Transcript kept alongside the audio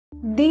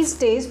These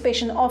days,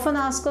 patients often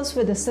ask us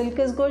whether Silk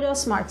is good or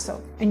Smart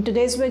Surf. In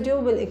today's video,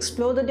 we'll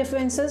explore the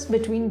differences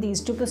between these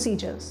two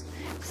procedures.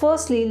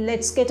 Firstly,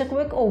 let's get a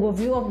quick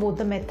overview of both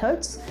the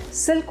methods.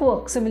 Silk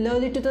works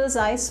similarly to the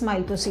Zeiss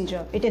Smile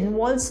procedure. It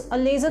involves a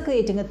laser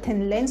creating a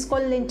thin lens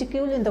called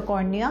lenticule in the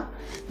cornea.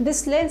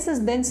 This lens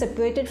is then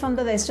separated from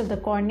the rest of the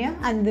cornea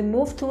and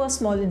removed through a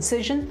small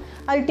incision,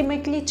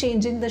 ultimately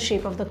changing the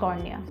shape of the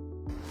cornea.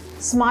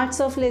 Smart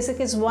Surf LASIK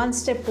is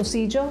one-step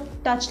procedure,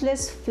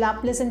 touchless,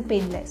 flapless and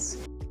painless.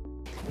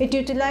 It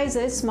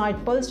utilizes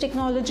smart pulse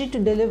technology to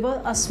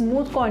deliver a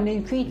smooth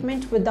corneal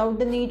treatment without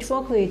the need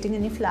for creating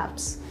any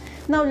flaps.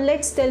 Now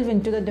let's delve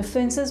into the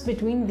differences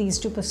between these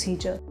two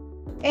procedures.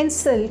 In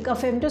Silk, a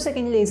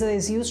femtosecond laser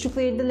is used to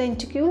create the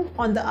lenticule.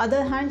 On the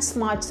other hand,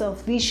 Smart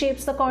Surf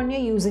reshapes the cornea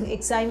using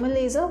Excimer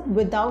laser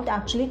without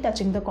actually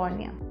touching the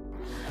cornea.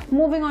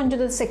 Moving on to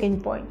the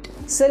second point.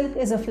 Silk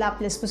is a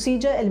flapless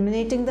procedure,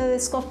 eliminating the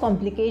risk of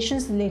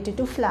complications related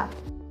to flap.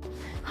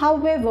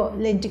 However,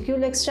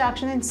 lenticule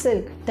extraction in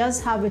Silk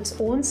does have its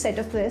own set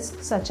of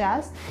risks, such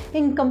as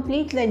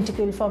incomplete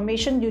lenticule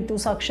formation due to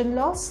suction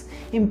loss,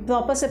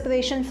 improper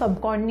separation from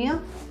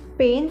cornea,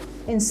 pain,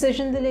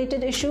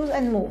 incision-related issues,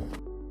 and more.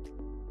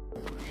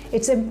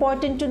 It's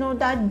important to note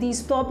that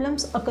these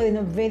problems occur in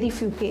a very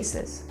few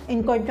cases.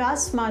 In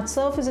contrast, Smart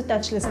Surf is a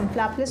touchless and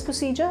flapless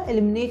procedure,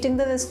 eliminating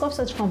the risk of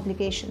such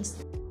complications.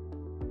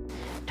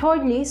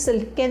 Thirdly,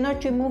 Silk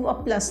cannot remove a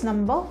plus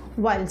number,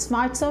 while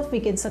Smart Surf we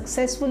can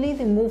successfully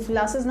remove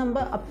glasses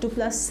number up to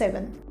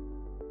 +7.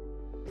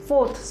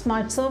 Fourth,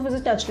 Smart Surf is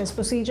a touchless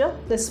procedure.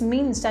 This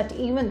means that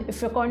even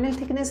if your corneal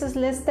thickness is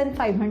less than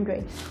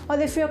 500 or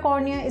if your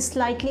cornea is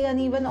slightly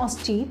uneven or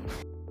steep,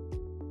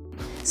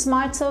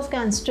 Smart Surf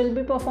can still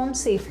be performed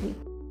safely.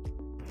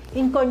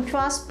 In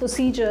contrast,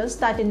 procedures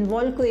that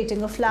involve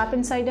creating a flap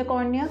inside a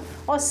cornea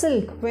or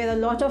Silk, where a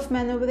lot of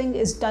maneuvering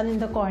is done in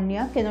the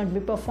cornea, cannot be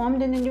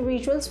performed in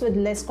individuals with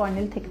less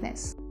corneal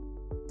thickness.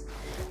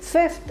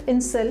 Fifth, in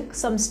Silk,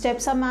 some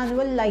steps are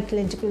manual like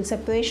lenticule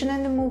separation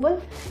and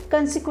removal.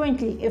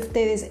 Consequently, if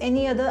there is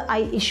any other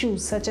eye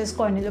issues such as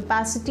corneal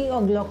opacity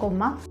or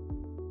glaucoma,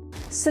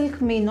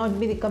 Silk may not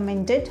be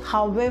recommended.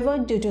 However,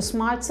 due to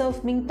Smart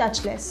Surf being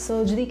touchless,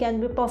 surgery can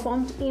be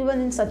performed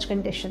even in such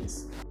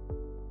conditions.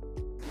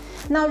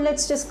 Now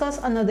let's discuss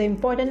another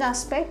important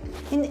aspect.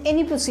 In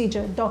any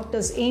procedure,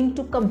 doctors aim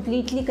to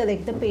completely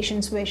correct the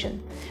patient's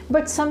vision.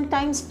 But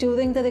sometimes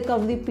during the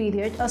recovery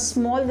period, a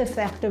small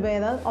refractive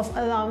error of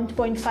around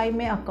 0.5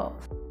 may occur.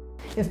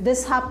 If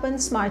this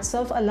happens, Smart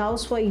Surf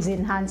allows for easy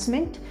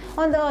enhancement.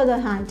 On the other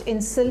hand,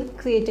 in Silk,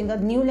 creating a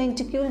new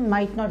lenticule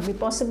might not be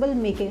possible,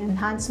 making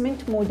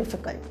enhancement more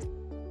difficult.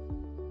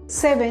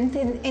 Seventh,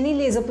 in any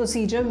laser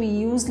procedure, we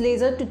use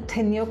laser to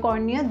thin your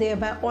cornea,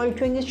 thereby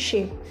altering its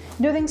shape.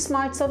 During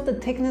Smart Surf, the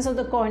thickness of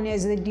the cornea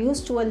is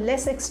reduced to a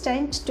less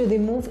extent to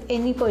remove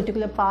any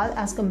particular part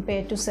as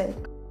compared to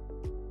Silk.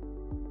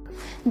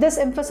 This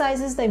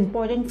emphasizes the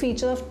important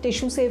feature of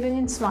tissue saving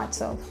in Smart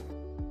Surf.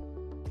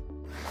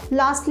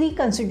 Lastly,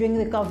 considering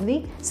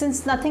recovery,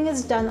 since nothing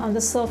is done on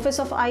the surface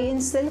of eye in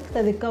Silk,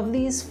 the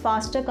recovery is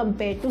faster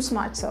compared to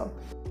Smart Surf.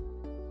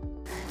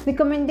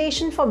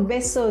 Recommendation for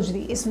best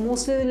surgery is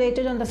mostly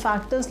related on the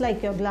factors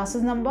like your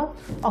glasses number,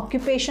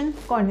 occupation,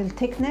 corneal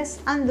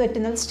thickness, and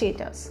retinal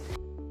status.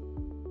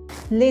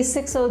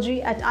 LASIK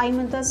surgery at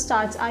EyeMantra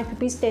starts at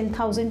Rs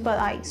 10,000 per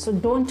eye, so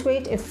don't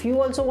wait. If you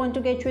also want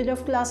to get rid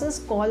of glasses,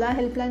 call our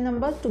helpline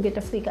number to get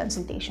a free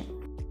consultation.